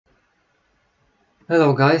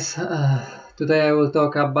Hello guys, today I will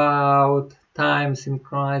talk about time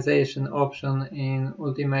synchronization option in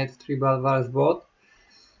Ultimate Tribal Wars bot,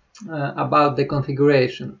 about the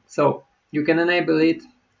configuration. So you can enable it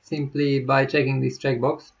simply by checking this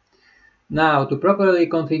checkbox. Now to properly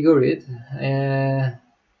configure it,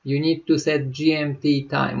 you need to set GMT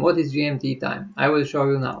time. What is GMT time? I will show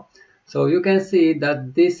you now. So you can see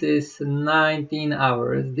that this is 19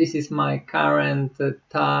 hours. This is my current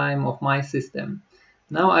time of my system.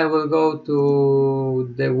 Now I will go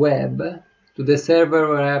to the web, to the server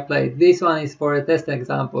where I played. This one is for a test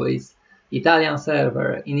example. It's Italian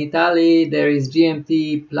server. In Italy there is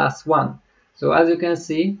GMT +1. So as you can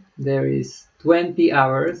see, there is 20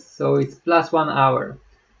 hours, so it's +1 hour.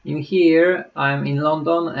 In here I'm in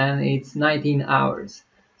London and it's 19 hours.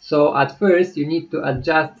 So at first you need to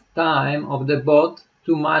adjust time of the bot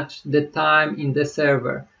to match the time in the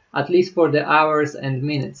server, at least for the hours and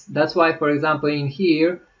minutes. That's why, for example, in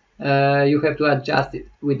here you have to adjust it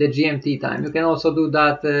with the GMT time. You can also do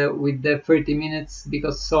that with the 30 minutes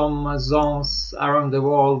because some zones around the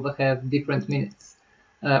world have different minutes,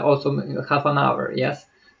 also half an hour. Yes.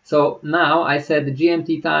 So now I set the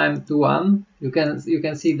GMT time to 1. You can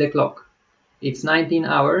see the clock. It's 19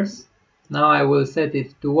 hours. Now I will set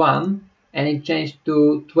it to 1 and it changed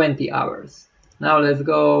to 20 hours. Now let's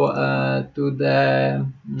go to the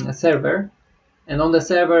server, and on the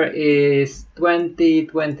server is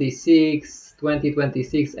 2026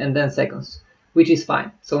 and then seconds, which is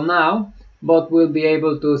fine. So now bot will be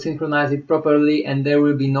able to synchronize it properly and there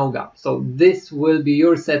will be no gap. So this will be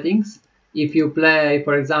your settings if you play,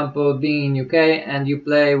 for example, being in UK and you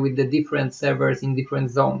play with the different servers in different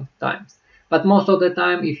zone times. But most of the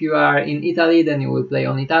time, if you are in Italy, then you will play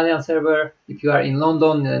on Italian server. If you are in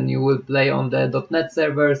London, then you will play on the .NET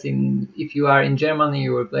servers. If you are in Germany,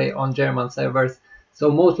 you will play on German servers.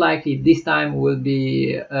 So most likely this time will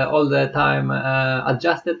be all the time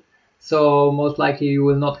adjusted. So most likely you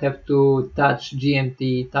will not have to touch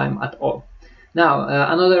GMT time at all. Now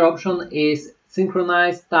another option is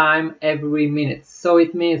synchronized time every minute. So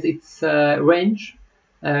it means it's range.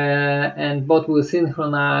 And bot will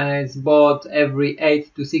synchronize bot every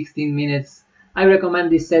 8 to 16 minutes. I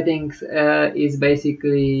recommend this settings is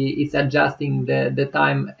basically it's adjusting the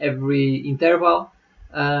time every interval,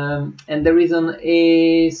 and the reason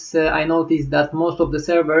is I noticed that most of the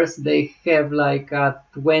servers they have like a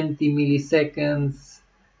 20 milliseconds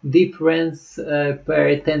difference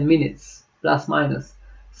per 10 minutes plus minus.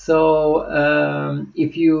 So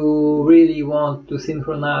if you really want to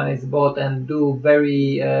synchronize bot and do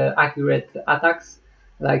very accurate attacks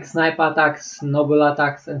like snipe attacks, noble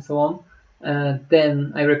attacks and so on,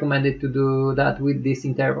 then I recommend it to do that with this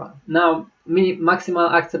interval. Now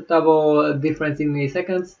maximal acceptable difference in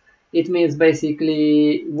milliseconds, it means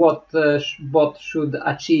basically what bot should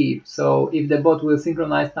achieve. So if the bot will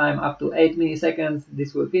synchronize time up to 8 milliseconds,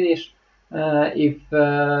 this will finish. If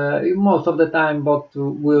most of the time bot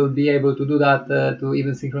will be able to do that, to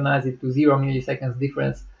even synchronize it to 0 milliseconds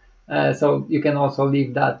difference, so you can also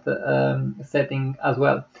leave that setting as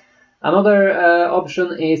well. Another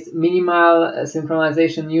option is minimal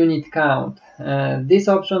synchronization unit count. This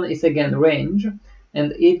option is again range,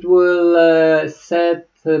 and it will set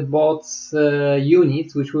bot's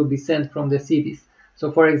units which will be sent from the cities. So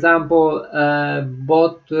for example,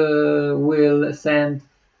 bot will send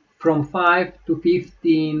from 5 to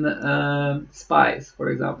 15 spies, for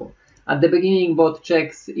example. At the beginning, bot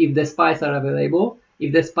checks if the spies are available.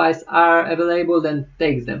 If the spies are available, then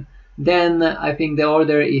takes them. Then I think the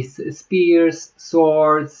order is spears,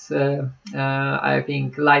 swords, I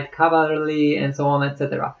think light cavalry, and so on,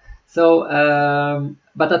 etc. So,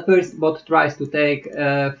 but at first, bot tries to take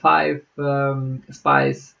 5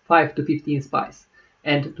 spies, 5 to 15 spies,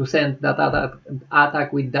 and to send that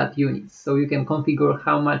attack with that units. So you can configure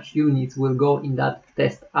how much units will go in that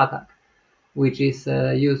test attack, which is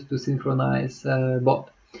used to synchronize bot.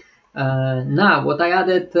 Now what I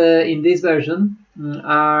added in this version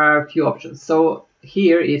are a few options. So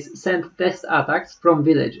here is send test attacks from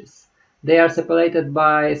villages. They are separated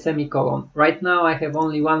by semicolon. Right now I have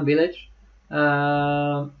only one village,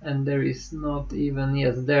 and there is not even,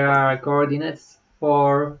 yes, there are coordinates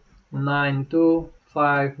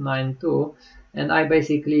 492,592, and I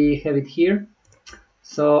basically have it here.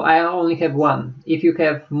 So I only have one. If you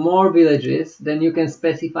have more villages, then you can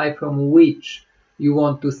specify from which you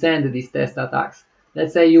want to send these test attacks.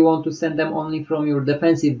 Let's say you want to send them only from your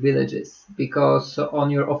defensive villages, because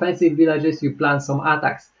on your offensive villages you plan some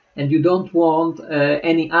attacks and you don't want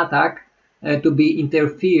any attack to be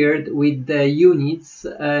interfered with the units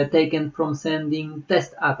taken from sending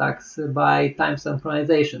test attacks by time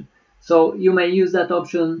synchronization. So you may use that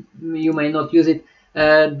option, you may not use it.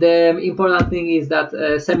 The important thing is that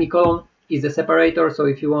semicolon is the separator, so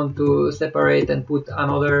if you want to separate and put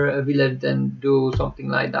another village, then do something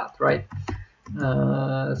like that, right?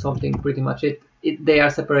 Something pretty much they are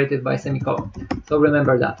separated by semicolon, so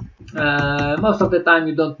remember that. Most of the time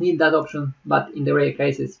you don't need that option, but in the rare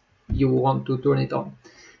cases you want to turn it on.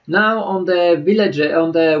 Now on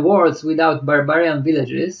the worlds without barbarian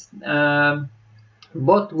villages,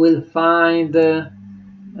 bot will find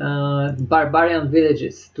barbarian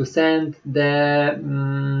villages to send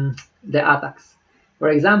the attacks. For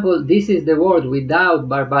example, this is the world without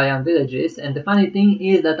barbarian villages, and the funny thing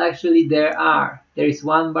is that actually there is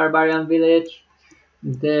one barbarian village,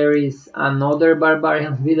 there is another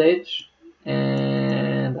barbarian village,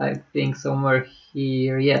 and I think somewhere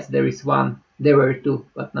here, yes, there is one. There were two,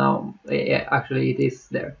 but now actually it is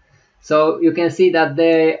there. So you can see that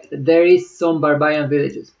there is some barbarian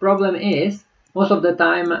villages. Problem is, most of the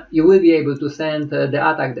time you will be able to send the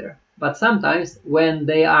attack there, but sometimes when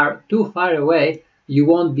they are too far away, you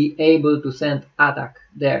won't be able to send attack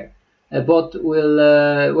there. Bot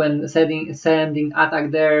will, when sending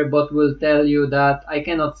attack there, bot will tell you that I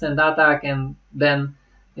cannot send attack, and then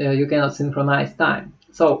you cannot synchronize time.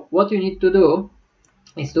 So what you need to do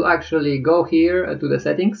is to actually go here to the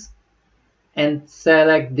settings and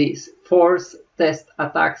select this, force test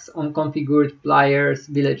attacks on configured players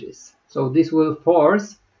villages. So this will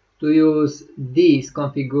force to use these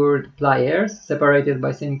configured players separated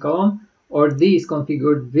by semicolon, or these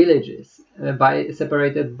configured villages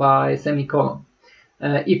separated by semicolon.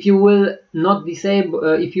 If you will not disable,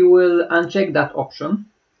 if you will uncheck that option,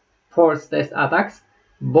 force test attacks,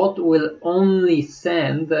 bot will only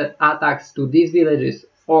send attacks to these villages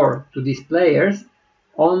or to these players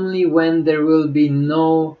only when there will be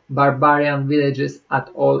no barbarian villages at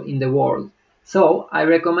all in the world. So I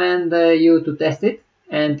recommend you to test it,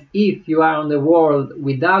 and if you are on the world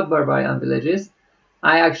without barbarian villages,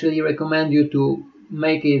 I actually recommend you to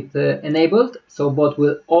make it enabled, so bot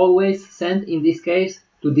will always send, in this case,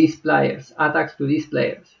 to these players, attacks to these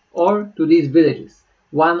players, or to these villages,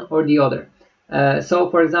 one or the other. So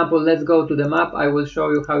for example, let's go to the map. I will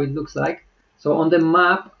show you how it looks like. So on the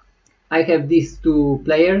map I have these two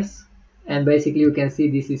players, and basically you can see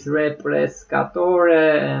this is Represcatore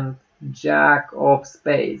and Jack of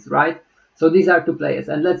Spades, right? So these are two players,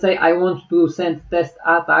 and let's say I want to send test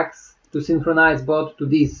attacks to synchronize bot to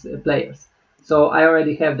these players. So I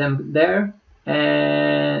already have them there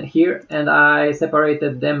and here, and I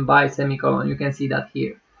separated them by semicolon. You can see that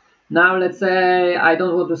here. Now let's say I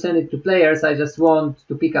don't want to send it to players, I just want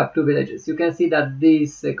to pick up two villages. You can see that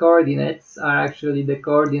these coordinates are actually the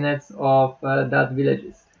coordinates of that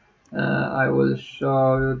villages. I will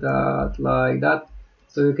show you that like that.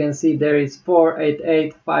 So you can see there is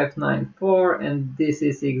 488594, and this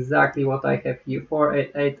is exactly what I have here,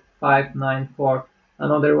 488594.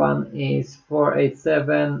 Another one is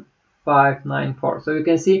 487594. So you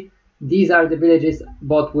can see these are the villages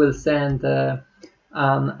bot will send an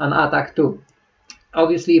attack to.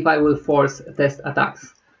 Obviously, if I will force test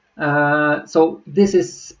attacks. So this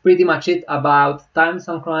is pretty much it about time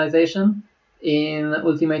synchronization in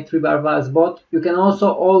Ultimate 3-bar bot. You can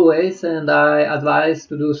also always, and I advise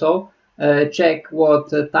to do so, check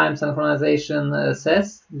what time synchronization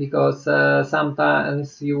says, because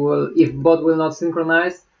sometimes you will, if bot will not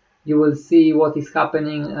synchronize, you will see what is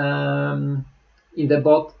happening in the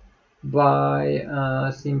bot by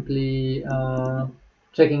simply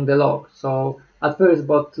checking the log. So at first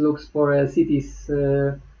bot looks for cities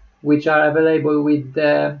which are available with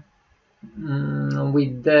the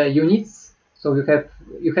units. So you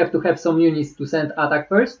have to have some units to send attack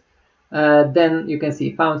first. Then you can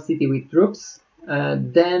see found city with troops.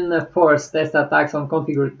 Then force test attacks on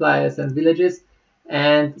configured players and villages,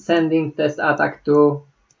 and sending test attack to,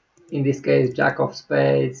 in this case, Jack of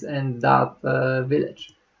Spades and that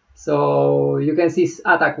village. So you can see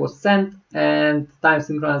attack was sent and time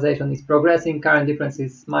synchronization is progressing. Current difference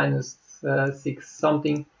is minus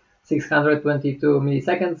 622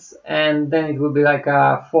 milliseconds, and then it will be like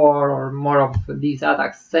 4 or more of these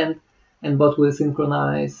attacks sent, and bot will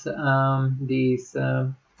synchronize these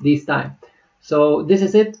time. So this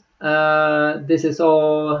is it. This is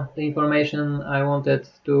all the information I wanted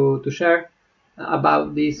to share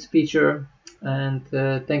about this feature, and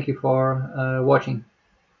thank you for watching.